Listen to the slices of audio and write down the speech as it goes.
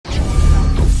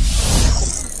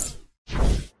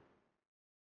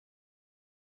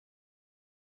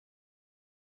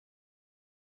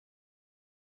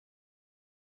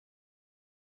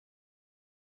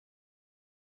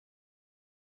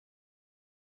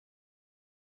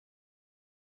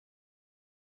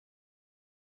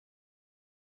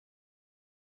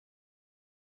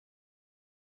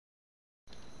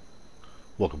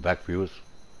Welcome back, viewers.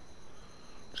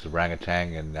 It's the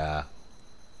Rangatang, and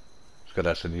it's got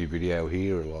us a new video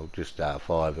here. Well, just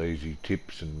 5 easy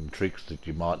tips and tricks that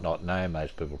you might not know.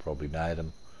 Most people probably know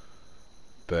them,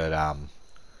 but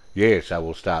yeah. So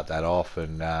we'll start that off,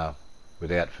 and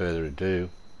without further ado,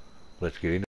 let's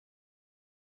get into it.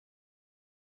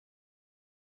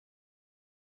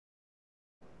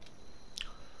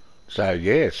 So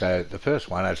yeah, so the first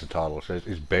one, as the title says,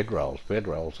 is bed rolls. Bed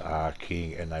rolls are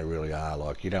king, and they really are.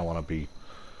 Like, you don't want to be.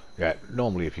 Yeah,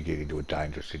 normally if you get into a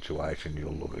dangerous situation,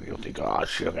 you'll look and you'll think, oh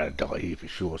shit, I'm going to die here for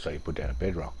sure. So you put down a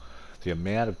bedroll. The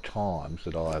amount of times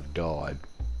that I've died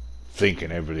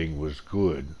thinking everything was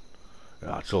good,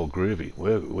 it's all groovy.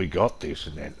 We got this,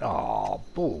 and then oh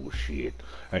bullshit,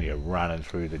 and you're running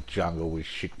through the jungle with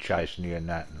shit chasing you and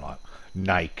that, and like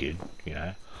naked,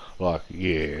 like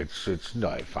yeah, it's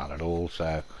no fun at all.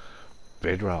 So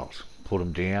bedrolls, put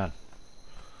them down.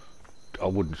 I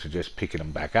wouldn't suggest picking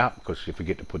them back up, because you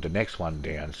forget to put the next one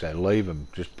down. So leave them,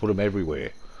 just put them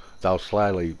everywhere. They'll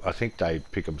slowly, I think they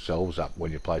pick themselves up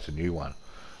when you place a new one.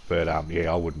 But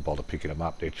yeah, I wouldn't bother picking them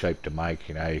up. They're cheap to make.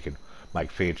 You can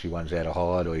make fancy ones out of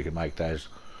hide, or you can make those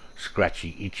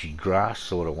scratchy, itchy grass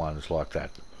sort of ones like that.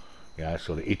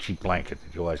 Sort of itchy blanket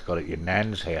that you always got at your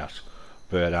nan's house.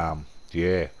 But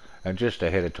yeah, and just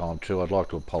ahead of time too, I'd like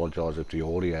to apologise if the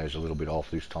audio is a little bit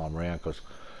off this time around, because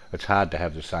it's hard to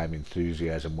have the same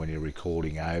enthusiasm when you're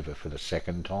recording over for the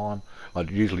second time. I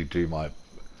usually do my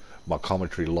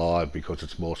commentary live because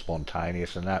it's more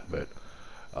spontaneous and that, but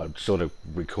I sort of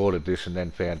recorded this and then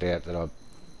found out that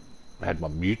I had my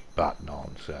mute button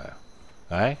on. So,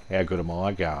 hey, how good am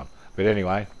I going? But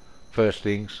anyway, first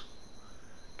things,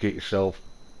 get yourself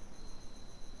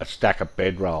a stack of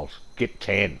bed rolls. Get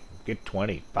 10, get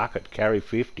 20, bucket, carry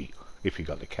 50, if you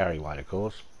got the carry weight, of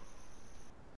course.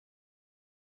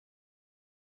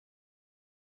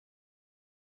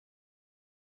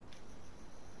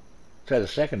 So the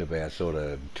second of our sort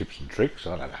of tips and tricks,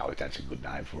 I don't know if that's a good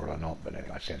name for it or not, but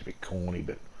anyway, it sounds a bit corny,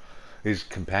 but is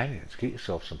companions. Get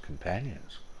yourself some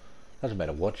companions. Doesn't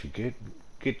matter what you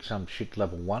get some shit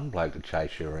level 1 bloke to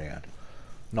chase you around.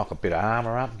 Knock a bit of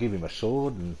armour up, give him a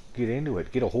sword and get into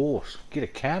it. Get a horse, get a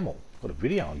camel. Got a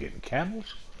video on getting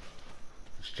camels.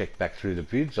 Let's check back through the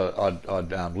vids.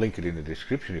 I'd link it in the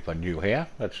description if I knew how.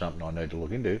 That's something I need to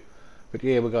look into. But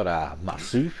yeah, we've got a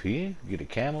Masuf here, get a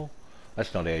camel.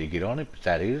 That's not how you get on it, but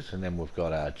that is. And then we've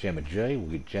got a Gemma G. We'll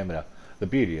get Gemma. The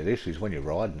beauty of this is when you're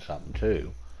riding something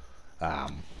too,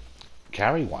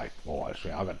 carry weight wise.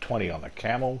 I've got 20 on the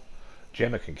camel.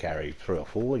 Gemma can carry 3 or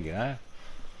 4,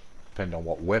 depending on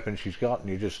what weapon she's got. And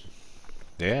you just,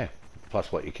 yeah,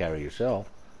 plus what you carry yourself.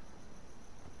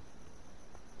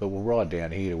 But we'll ride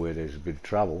down here to where there's a bit of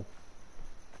trouble,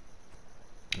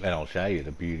 and I'll show you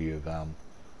the beauty of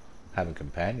having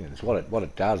companions. What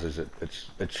it does is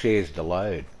it shares the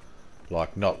load.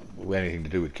 Like, not anything to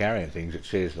do with carrying things. It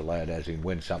shares the load, as in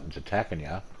when something's attacking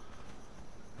you,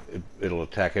 it'll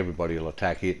attack everybody. It'll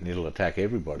attack it, and it'll attack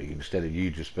everybody, instead of you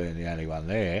just being the only one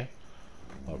there.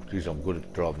 Oh, geez, I'm good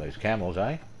at driving these camels,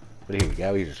 eh? But here we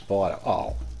go. Here's a spider.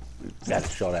 Oh, that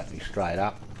shot at me straight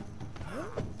up.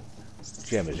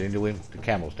 Gemma's into him. The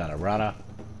camel's done a runner.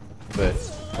 But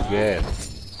yeah,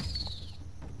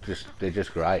 they're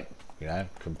just great.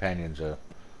 Companions are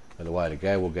the way to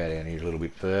go. We'll go down here a little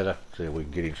bit further, see if we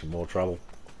can get in some more trouble.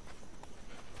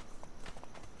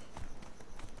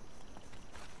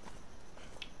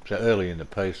 So early in the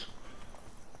piece,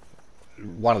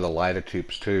 one of the later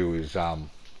tips too is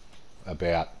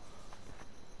about,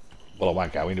 well, I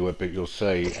won't go into it, but you'll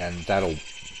see, and that'll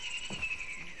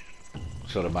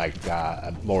sort of make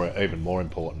even more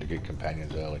important to get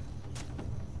companions early.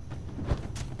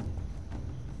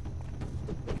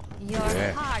 Your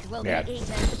heart will be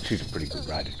eaten. She's a pretty good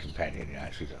rated companion,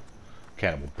 she's a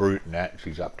cannibal brute and that.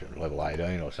 She's up to level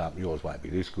 18 or something. Yours won't be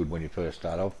this good when you first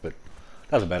start off, but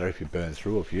doesn't matter if you burn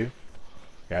through a few.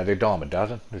 They're dime a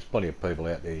dozen. There's plenty of people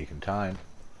out there you can tame.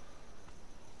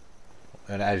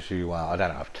 And as you, I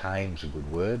don't know if tame's a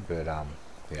good word, but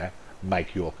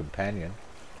make your companion.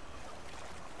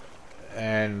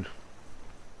 And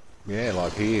yeah,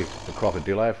 like here, the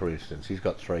crocodilo, for instance, he's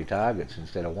got 3 targets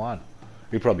instead of 1.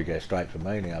 He'd probably go straight for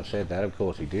me now I've said that. Of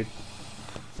course he did.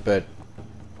 But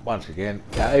once again,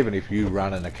 even if you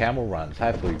run and a camel runs,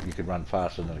 hopefully you can run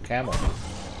faster than a camel.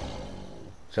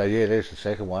 So yeah, there's the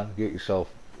second one. Get yourself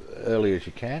early as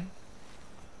you can.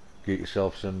 Get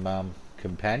yourself some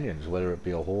companions, whether it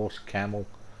be a horse, camel,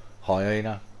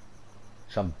 hyena,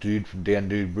 some dude from down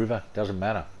Dude River. Doesn't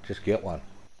matter. Just get one.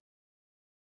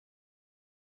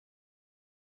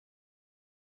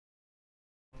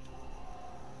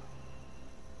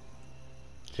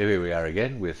 So here we are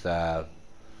again with, I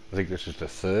think this is the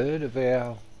third of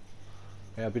our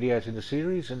videos in the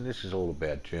series, and this is all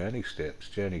about journey steps.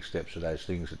 Journey steps are those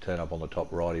things that turn up on the top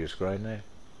right of your screen there.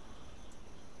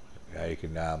 You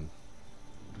can, as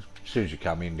soon as you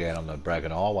come in down on the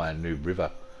Bracken Highway and New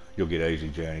River, you'll get easy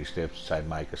journey steps. Say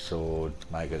make a sword,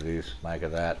 make a this, make a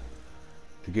that.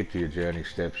 To get to your journey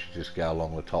steps, you just go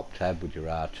along the top tab with your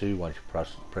R2 once you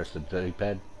press the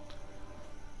D-pad.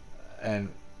 And,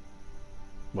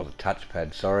 well, the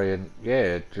touchpad, sorry, and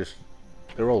yeah,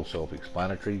 they're all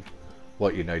self-explanatory.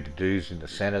 What you need to do is in the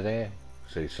centre there,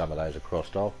 see some of those are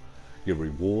crossed off. Your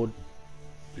reward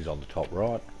is on the top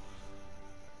right.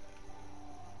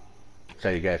 So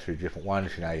you go through different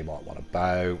ones, you know, you might want a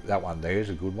bow. That one there is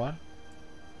a good one.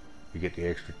 You get the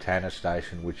extra Tanner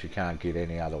station, which you can't get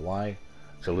any other way.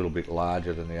 It's a little bit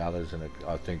larger than the others, and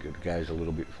I think it goes a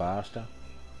little bit faster.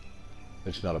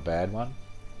 It's not a bad one.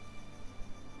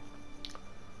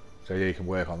 So yeah, you can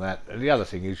work on that. And the other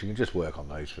thing is you can just work on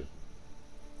these for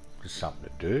just something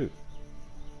to do.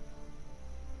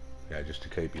 You know, just to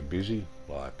keep you busy,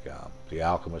 like the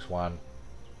Alchemist one.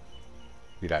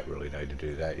 You don't really need to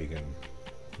do that. You can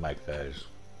make those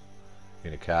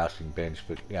in a casting bench,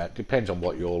 but you know, it depends on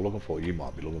what you're looking for. You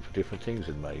might be looking for different things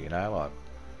than me, you know, like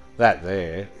that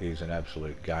there is an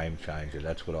absolute game changer.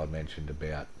 That's what I mentioned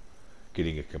about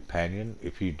getting a companion.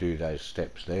 If you do those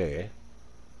steps there,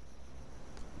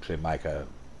 so make a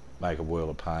Whirl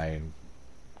of Pain,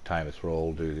 Tame a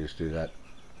Thrall, do this, do that,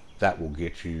 that will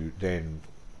get you, then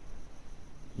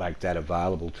make that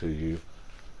available to you.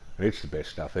 And it's the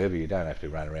best stuff ever. You don't have to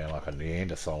run around like a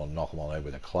Neanderthal and knock them all over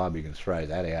with a club. You can throw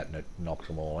that out and it knocks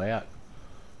them all out.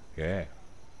 Yeah,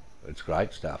 it's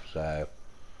great stuff. So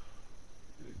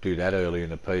do that early in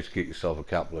the piece, get yourself a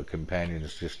couple of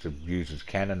companions just to use as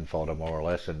cannon fodder more or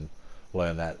less, and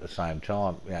learn that at the same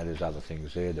time. You know, there's other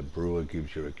things there. The Brewer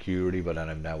gives you acuity, but I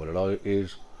don't even know what it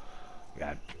is. You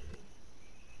know,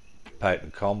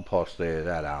 potent compost there,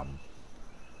 that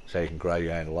so you can grow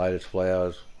your own lotus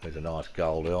flowers. There's a nice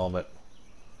gold helmet.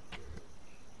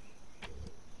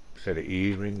 Set of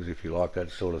earrings if you like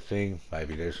that sort of thing.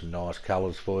 Maybe there's some nice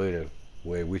colours for you to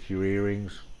wear with your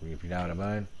earrings, if you know what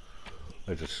I mean.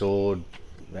 There's a sword.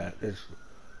 Now, there's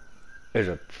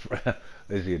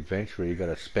the adventurer. You got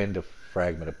to spend a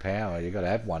fragment of power. You got to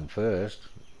have one first.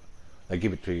 They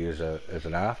give it to you as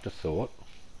an afterthought.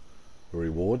 The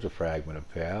reward's a fragment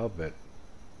of power, but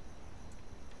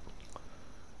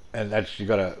that's you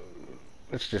got to.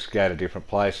 Let's just go to different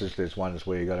places. There's ones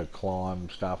where you got to climb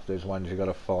stuff. There's ones you got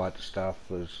to fight stuff.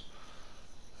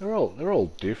 They're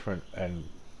all different, and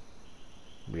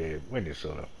yeah, when you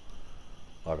sort of,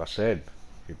 like I said,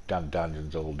 you've done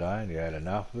dungeons all day and you had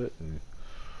enough of it, and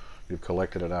you've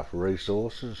collected enough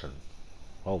resources, and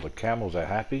all the camels are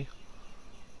happy.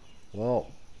 Well,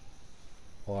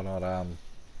 why not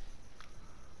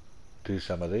do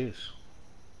some of this?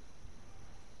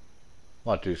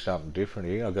 Might do something different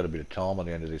here. I've got a bit of time on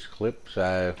the end of this clip,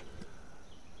 so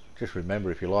just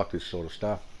remember, if you like this sort of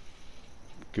stuff,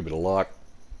 give it a like.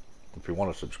 If you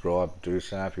want to subscribe, do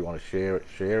so. If you want to share it,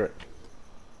 share it.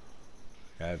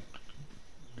 You know,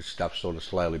 this stuff's sort of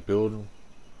slowly building.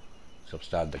 So I've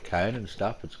started the Conan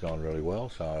stuff. It's gone really well,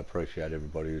 so I appreciate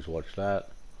everybody who's watched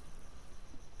that.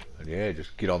 And yeah,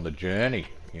 just get on the journey,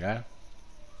 you know.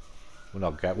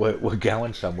 We're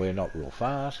going somewhere, not real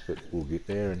fast, but we'll get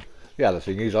there. And the other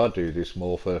thing is, I do this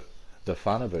more for the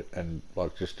fun of it, and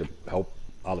like just to help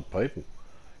other people.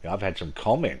 You know, I've had some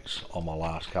comments on my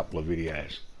last couple of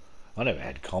videos. I never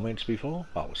had comments before.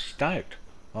 I was stoked.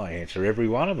 I answer every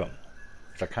one of them.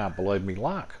 I can't believe me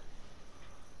luck.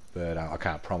 But I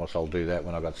can't promise I'll do that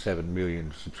when I've got 7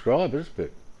 million subscribers,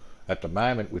 but at the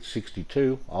moment with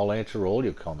 62, I'll answer all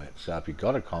your comments. So if you've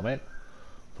got a comment,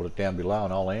 put it down below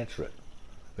and I'll answer it.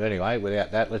 But anyway,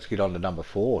 without that, let's get on to number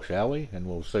 4, shall we? And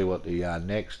we'll see what the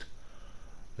next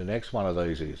one of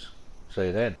these is. See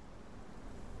you then.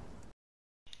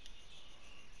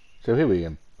 So here we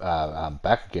are,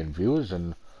 back again, viewers,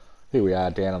 and here we are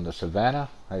down on the savannah,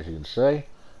 as you can see.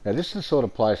 Now this is the sort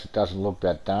of place that doesn't look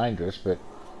that dangerous, but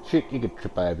shit, you could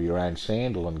trip over your own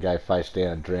sandal and go face down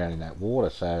and drown in that water.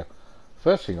 So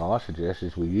first thing I suggest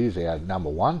is we use our number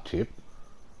 1 tip,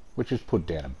 which is put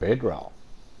down a bedroll.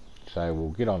 So we'll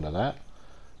get onto that.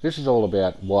 This is all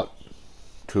about what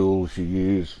tools you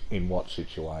use in what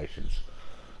situations.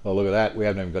 Well, look at that, we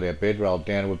haven't even got our bedroll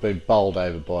down, and we've been bowled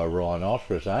over by a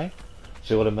rhinoceros, eh?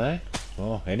 See what I mean?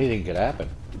 Well, anything could happen.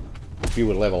 If you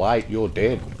were level 8, you're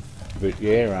dead. But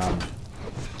yeah,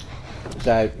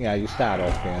 so, you know, you start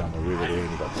off down on the river there, and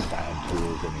you've got stone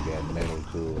tools, and you go metal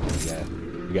tools,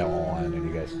 and you go iron, and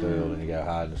you go steel, and you go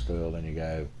hardened steel, and you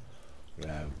go, you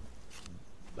know,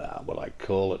 what they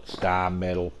call it, star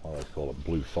metal. I always call it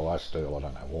blue fire steel, I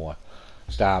don't know why.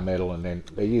 Star metal, and then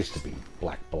there used to be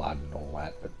black blood and all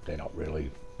that, but they're not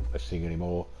really a thing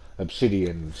anymore.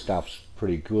 Obsidian stuff's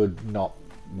pretty good, not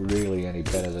really any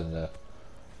better than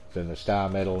the star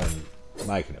metal, and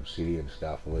making obsidian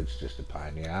stuff, well, it's just a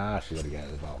pain in the arse. You got to go to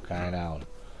the volcano and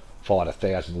fight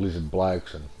 1,000 lizard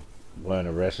blokes and learn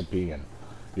a recipe, and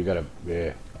you got to,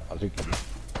 yeah, I think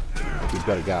you've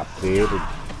got to go up there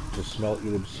to smelt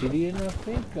your obsidian, I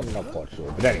think. I'm not quite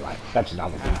sure, but anyway, that's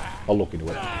another thing. I'll look into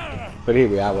it. But here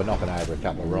we are, we're knocking over a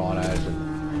couple of rhinos,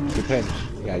 and it depends,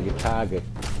 you know, you target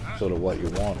sort of what you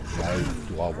want. You know,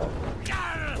 do I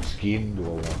want skin? Do I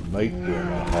want meat? Do I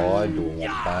want hide? Do I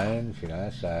want bones? You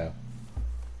know, so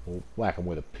we'll whack them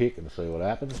with a pick and see what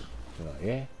happens. You know,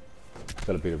 yeah,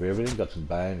 got a bit of everything. Got some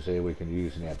bones there we can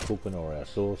use in our cooking or our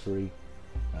sorcery.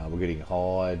 We're getting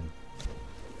hide,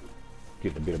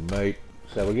 getting a bit of meat.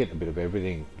 So we're getting a bit of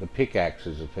everything. The pickaxe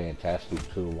is a fantastic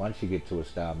tool. Once you get to a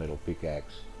star metal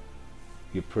pickaxe,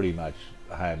 you're pretty much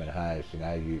home and hosed. You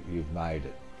know, you've made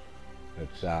it.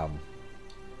 It's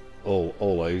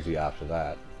all easy after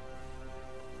that.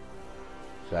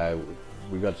 So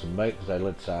we've got some meat. So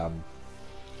let's we'll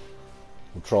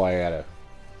try out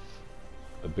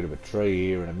a bit of a tree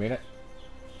here in a minute.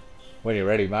 When you're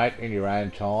ready, mate, in your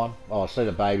own time. Oh, I see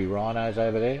the baby rhinos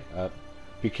over there.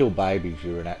 If you kill babies,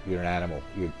 you're an animal.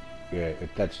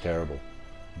 That's terrible.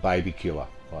 Baby killer.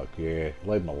 Like, yeah,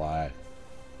 leave them alone.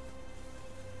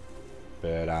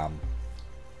 But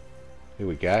here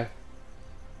we go.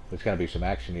 There's going to be some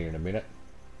action here in a minute.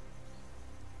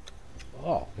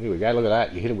 Oh, here we go. Look at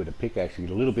that. You hit it with a pickaxe. You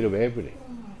get a little bit of everything.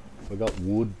 We've got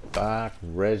wood, bark,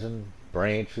 resin,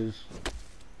 branches.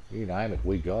 You name it,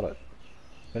 we got it.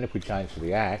 Then if we change to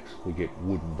the axe, we get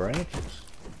wooden branches.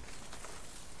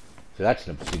 So that's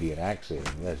an obsidian axe there.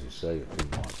 And as you see, it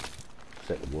didn't like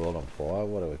set the world on fire.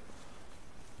 What are we?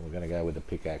 We're going to go with the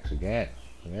pickaxe again.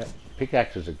 Yeah.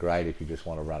 Pickaxes are great if you just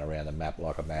want to run around the map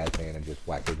like a madman and just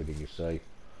whack everything you see.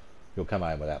 You'll come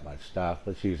home with that much stuff.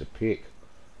 Let's use a pick.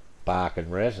 Bark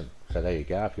and resin. So there you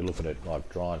go. If you're looking at like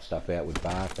drying stuff out with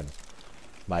bark and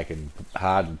making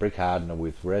brick hardener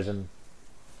with resin,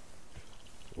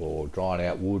 or drying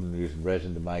out wood and using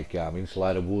resin to make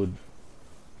insulated wood,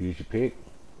 use your pick.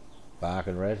 Bark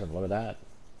and resin, look at that.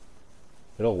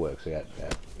 It all works out,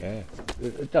 yeah.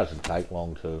 It doesn't take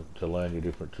long to learn your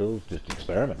different tools. Just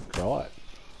experiment, try it.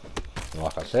 And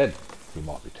like I said, you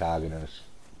might be targeting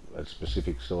a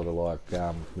specific sort of like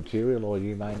material, or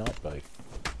you may not be.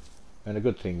 And the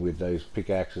good thing with these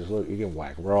pickaxes, look, you can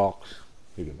whack rocks,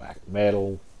 you can whack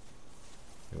metal, you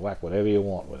can whack whatever you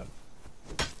want with them.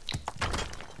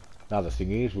 Another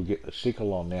thing is, we'll get the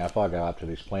sickle on now. If I go up to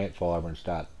this plant fibre and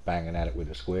start banging at it with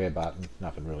the square button,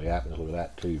 nothing really happens. Look at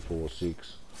that, 2, 4,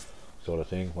 6 sort of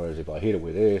thing. Whereas if I hit it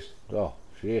with this, oh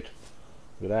shit,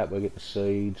 look at that, we're getting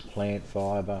seeds, plant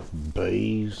fibre,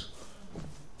 bees,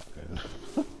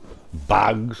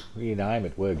 bugs, you name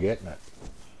it, we're getting it.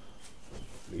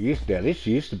 Now this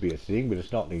used to be a thing, but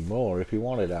it's not anymore. If you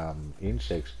wanted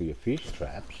insects for your fish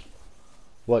traps,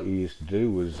 what you used to do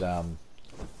was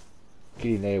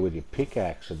get in there with your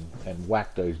pickaxe and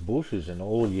whack those bushes, and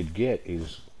all you'd get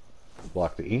is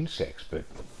like the insects, but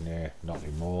yeah, not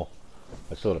anymore.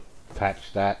 I sort of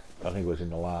patched that. I think it was in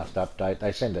the last update.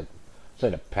 They seem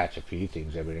to patch a few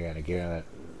things every now and again, and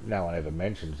no one ever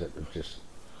mentions it. It just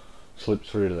slips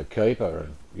through to the keeper,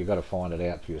 and you've got to find it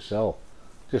out for yourself.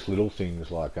 Just little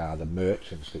things like the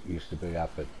merchants that used to be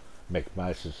up at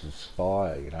McMoses's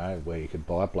Spire, you know, where you could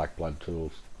buy black blood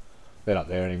tools. They're not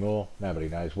there anymore. Nobody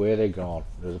knows where they're gone.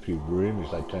 There's a few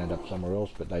rumours they turned up somewhere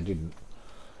else, but they didn't.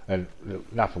 And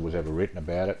nothing was ever written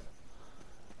about it.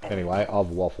 Anyway, I've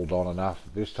waffled on enough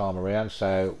this time around,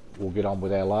 so we'll get on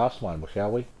with our last one,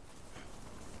 shall we?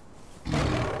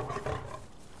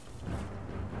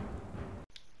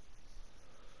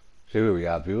 So here we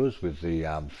are, viewers, with the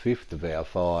 5th of our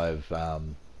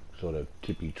 5 sort of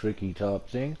tippy-tricky type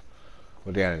thing.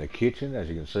 We're down in the kitchen. As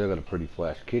you can see, I've got a pretty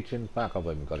flash kitchen. Fuck, I've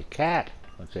even got a cat.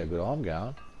 That's how good I'm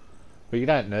going. But you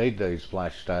don't need these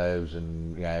flash stoves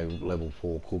and, you know, level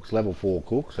 4 cooks. Level 4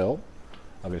 cooks help.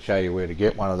 I can show you where to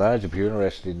get one of those if you're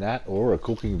interested in that, or a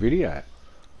cooking video.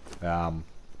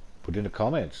 Put in the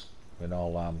comments and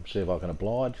I'll see if I can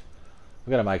oblige.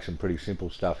 We're going to make some pretty simple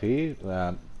stuff here.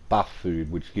 Buff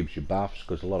food, which gives you buffs,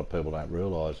 because a lot of people don't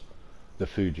realise the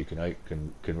food you can eat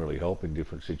can really help in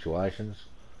different situations,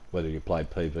 whether you play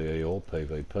PvE or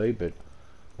PvP. But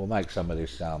we'll make some of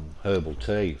this herbal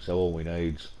tea. So all we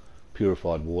need is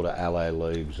purified water, aloe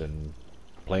leaves and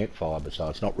plant fibre, so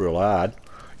it's not real hard.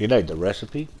 You need the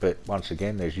recipe, but once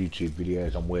again, there's YouTube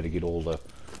videos on where to get all the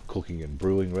cooking and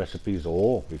brewing recipes,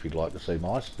 or if you'd like to see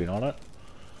my spin on it,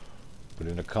 put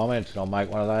in the comments and I'll make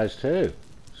one of those too.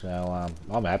 So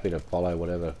I'm happy to follow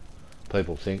whatever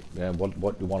people think, you know,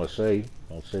 what you want to see.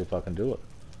 I'll see if I can do it.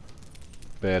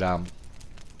 But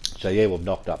so yeah, we've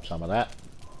knocked up some of that,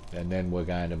 and then we're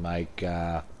going to make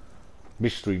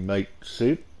mystery meat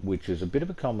soup, which is a bit of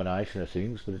a combination of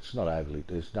things, but it's not overly,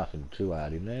 there's nothing too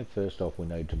hard in there. First off, we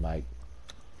need to make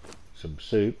some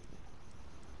soup,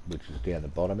 which is down the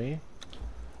bottom here.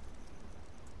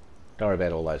 Don't worry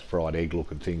about all those fried egg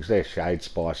looking things. They're shade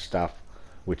spice stuff,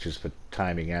 which is for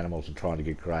taming animals and trying to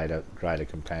get greater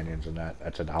companions, and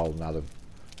that's a whole nother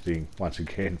thing. Once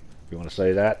again, if you want to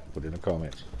see that, put it in the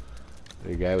comments.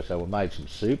 There you go. So we made some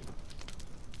soup.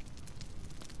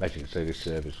 As you can see, this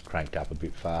server's cranked up a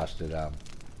bit fast. It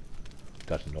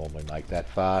doesn't normally make that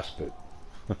fast, but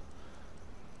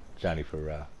it's only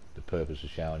for the purpose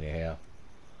of showing you how.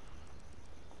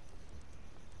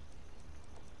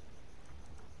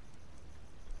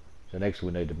 So next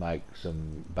we need to make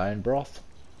some bone broth,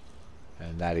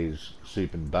 and that is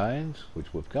soup and bones,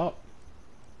 which we've got.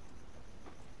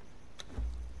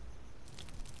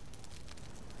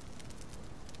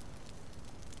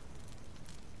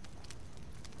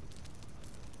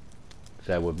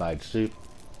 So we've made soup,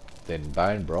 then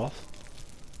bone broth,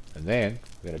 and then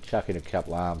we're going to chuck in a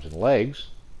couple of arms and legs,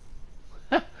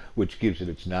 which gives it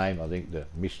its name, I think, the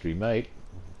mystery meat,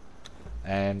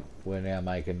 and we're now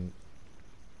making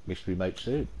mystery meat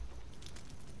soup.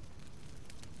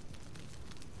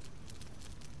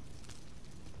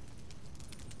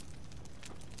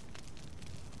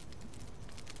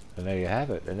 And there you have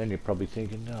it. And then you're probably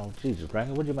thinking, oh Jesus,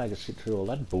 Ranga, what did you make us sit through all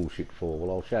that bullshit for? Well,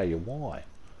 I'll show you why.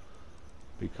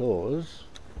 Because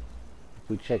if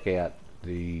we check out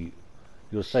the,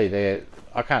 you'll see there,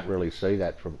 I can't really see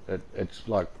that from it, it's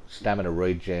like stamina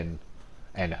regen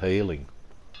and healing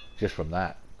just from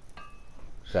that.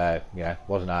 So yeah,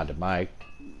 wasn't hard to make.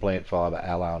 Plant fibre,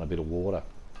 aloe and a bit of water.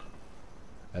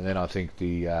 And then I think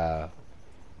the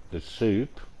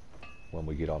soup, when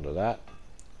we get onto that,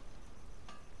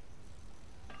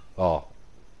 oh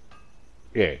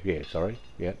yeah, sorry,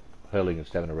 yeah, healing and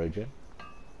stamina regen.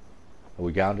 Are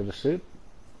we going to the soup?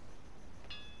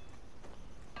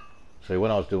 See, when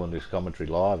I was doing this commentary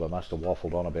live, I must have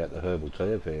waffled on about the herbal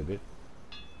tea a fair bit.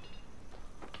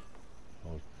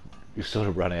 You sort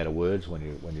of run out of words when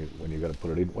you got to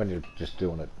put it in. When you're just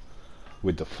doing it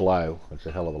with the flow, it's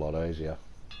a hell of a lot easier.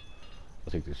 I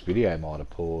think this video might have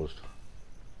paused.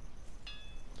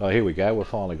 Oh, here we go. We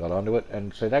finally got onto it,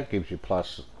 and so that gives you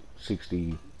plus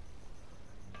 60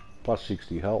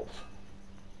 health.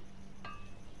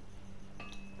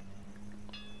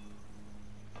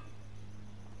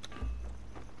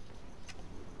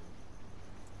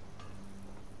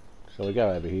 So we go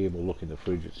over here, we'll look in the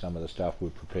fridge at some of the stuff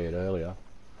we've prepared earlier.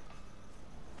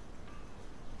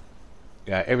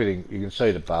 Yeah, everything, you can see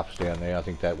the buffs down there. I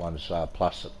think that one's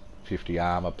plus 50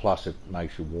 armour, plus it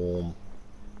makes you warm.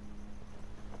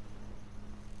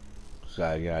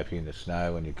 So, you know, if you're in the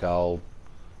snow and you're cold,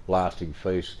 lasting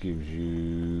feast gives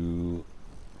you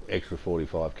extra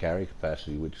 45 carry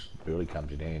capacity, which really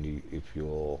comes in handy if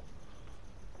you're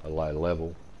a low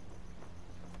level.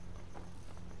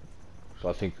 So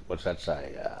I think, what's that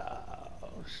say?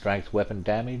 Strength weapon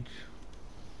damage.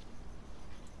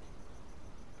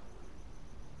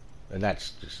 And that's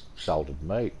just salted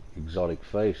meat, exotic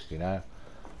feast, you know.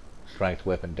 Strength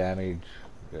weapon damage.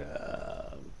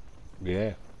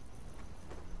 Yeah.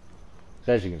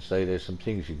 So as you can see, there's some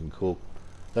things you can cook.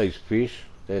 These fish,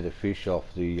 they're the fish off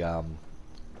the,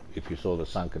 if you saw the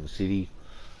Sunken City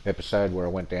episode where I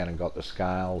went down and got the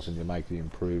scales and you make the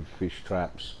improved fish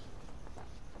traps.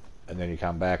 And then you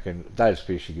come back, and those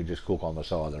fish you can just cook on the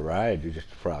side of the road. You just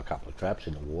throw a couple of traps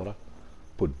in the water,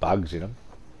 put bugs in them,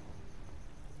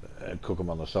 and cook them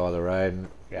on the side of the road, and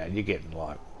yeah, you're getting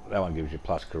like, that one gives you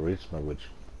plus charisma, which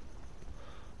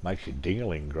makes your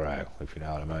dingling grow, if you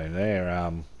know what I mean.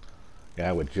 There, you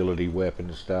know, agility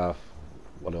weapon stuff.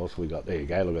 What else we got? There you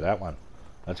go, look at that one.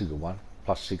 That's a good one.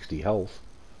 Plus 60 health.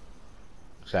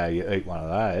 So you eat one of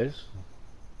those,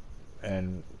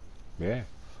 and yeah.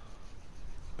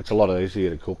 It's a lot easier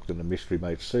to cook than the mystery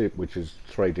meat soup, which is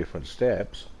 3 different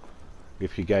steps.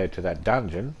 If you go to that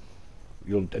dungeon,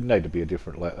 you'll need to be a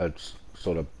different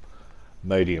sort of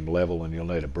medium level, and you'll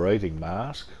need a breathing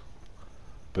mask.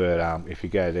 But if you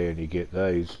go there and you get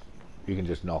these, you can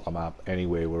just knock them up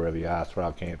anywhere, wherever you are. Throw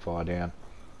a campfire down,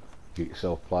 get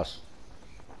yourself plus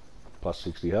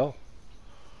 60 health.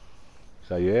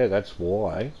 So yeah, that's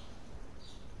why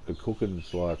the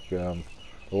cooking's like a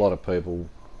lot of people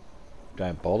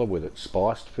don't bother with it.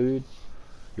 Spiced food,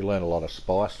 you learn a lot of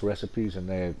spiced recipes, and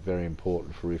they're very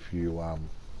important for if you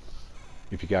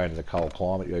go into the cold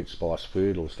climate, you eat spiced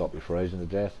food, it'll stop you freezing to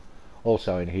death.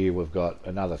 Also in here we've got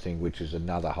another thing which is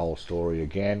another whole story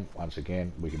again. Once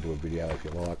again, we can do a video if you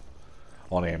like,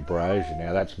 on ambrosia.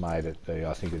 Now that's made at the,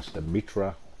 I think it's the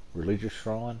Mitra religious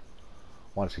shrine.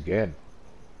 Once again,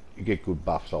 you get good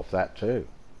buffs off that too.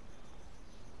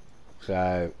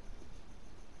 So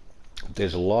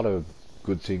there's a lot of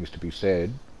good things to be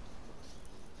said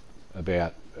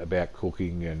about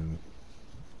cooking and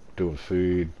doing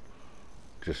food.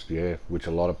 Just, yeah, which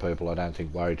a lot of people I don't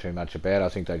think worry too much about. I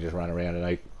think they just run around and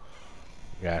eat,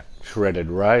 yeah,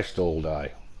 shredded roast all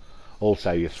day.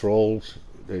 Also your thralls,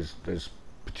 there's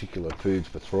particular foods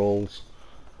for thralls.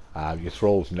 Your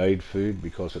thralls need food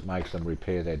because it makes them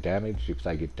repair their damage. If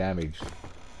they get damaged,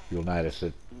 you'll notice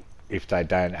that if they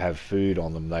don't have food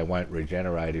on them, they won't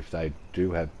regenerate. If they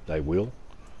do have, they will.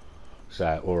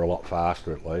 So, or a lot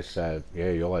faster at least. So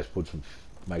yeah, you always put some,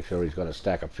 make sure he's got a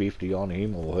stack of 50 on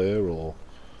him or her or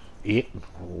it,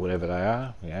 or whatever they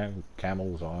are, you know,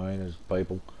 camels, hyenas,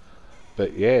 people.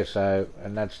 But yeah, so,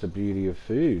 and that's the beauty of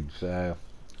food. So,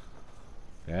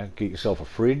 yeah, get yourself a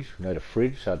fridge. You need a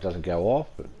fridge so it doesn't go off.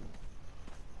 But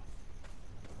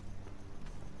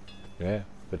yeah,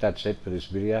 but that's it for this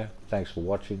video. Thanks for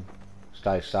watching.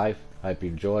 Stay safe. Hope you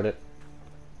enjoyed it.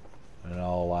 And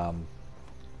I'll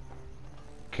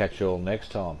catch you all next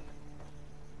time.